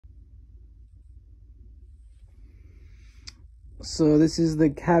So this is the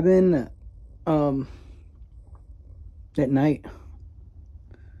cabin at night,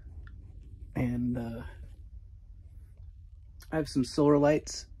 and I have some solar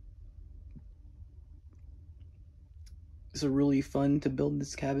lights. It's really fun to build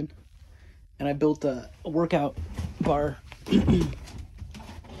this cabin, and I built a workout bar. I'm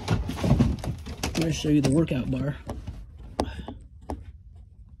gonna show you the workout bar.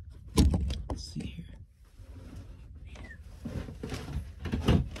 Let's see here.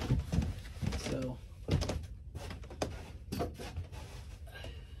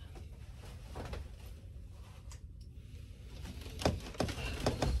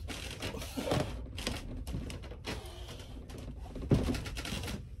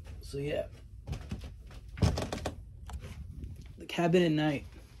 So yeah, the cabin at night.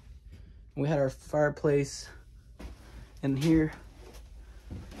 We had our fireplace in here,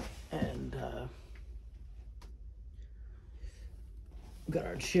 and we got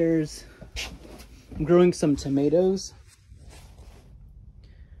our chairs. I'm growing some tomatoes,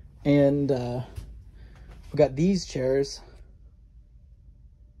 and we got these chairs.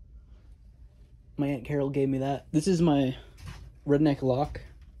 My Aunt Carol gave me that. This is my redneck lock.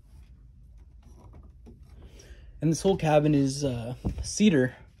 And this whole cabin is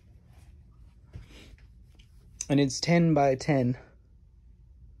cedar. And it's 10 by 10.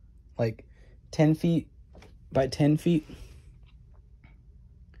 Like 10 feet by 10 feet.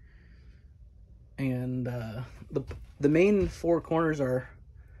 And the main four corners are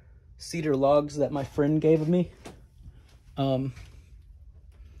cedar logs that my friend gave me. So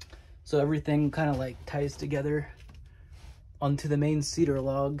everything kind of like ties together onto the main cedar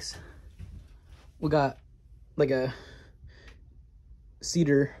logs. We got like a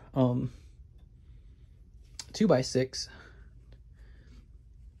cedar 2x6,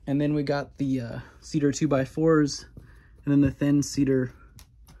 and then we got the cedar 2x4s, and then the thin cedar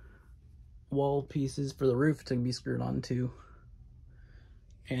wall pieces for the roof to be screwed onto.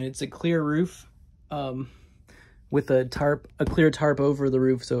 And it's a clear roof with a clear tarp over the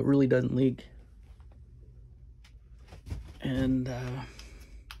roof, so it really doesn't leak. And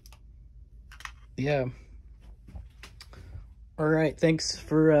yeah. All right, thanks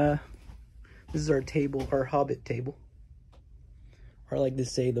for, this is our table, our Hobbit table. Or I like to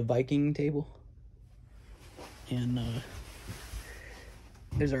say the Viking table. And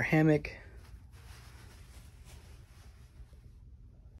there's our hammock.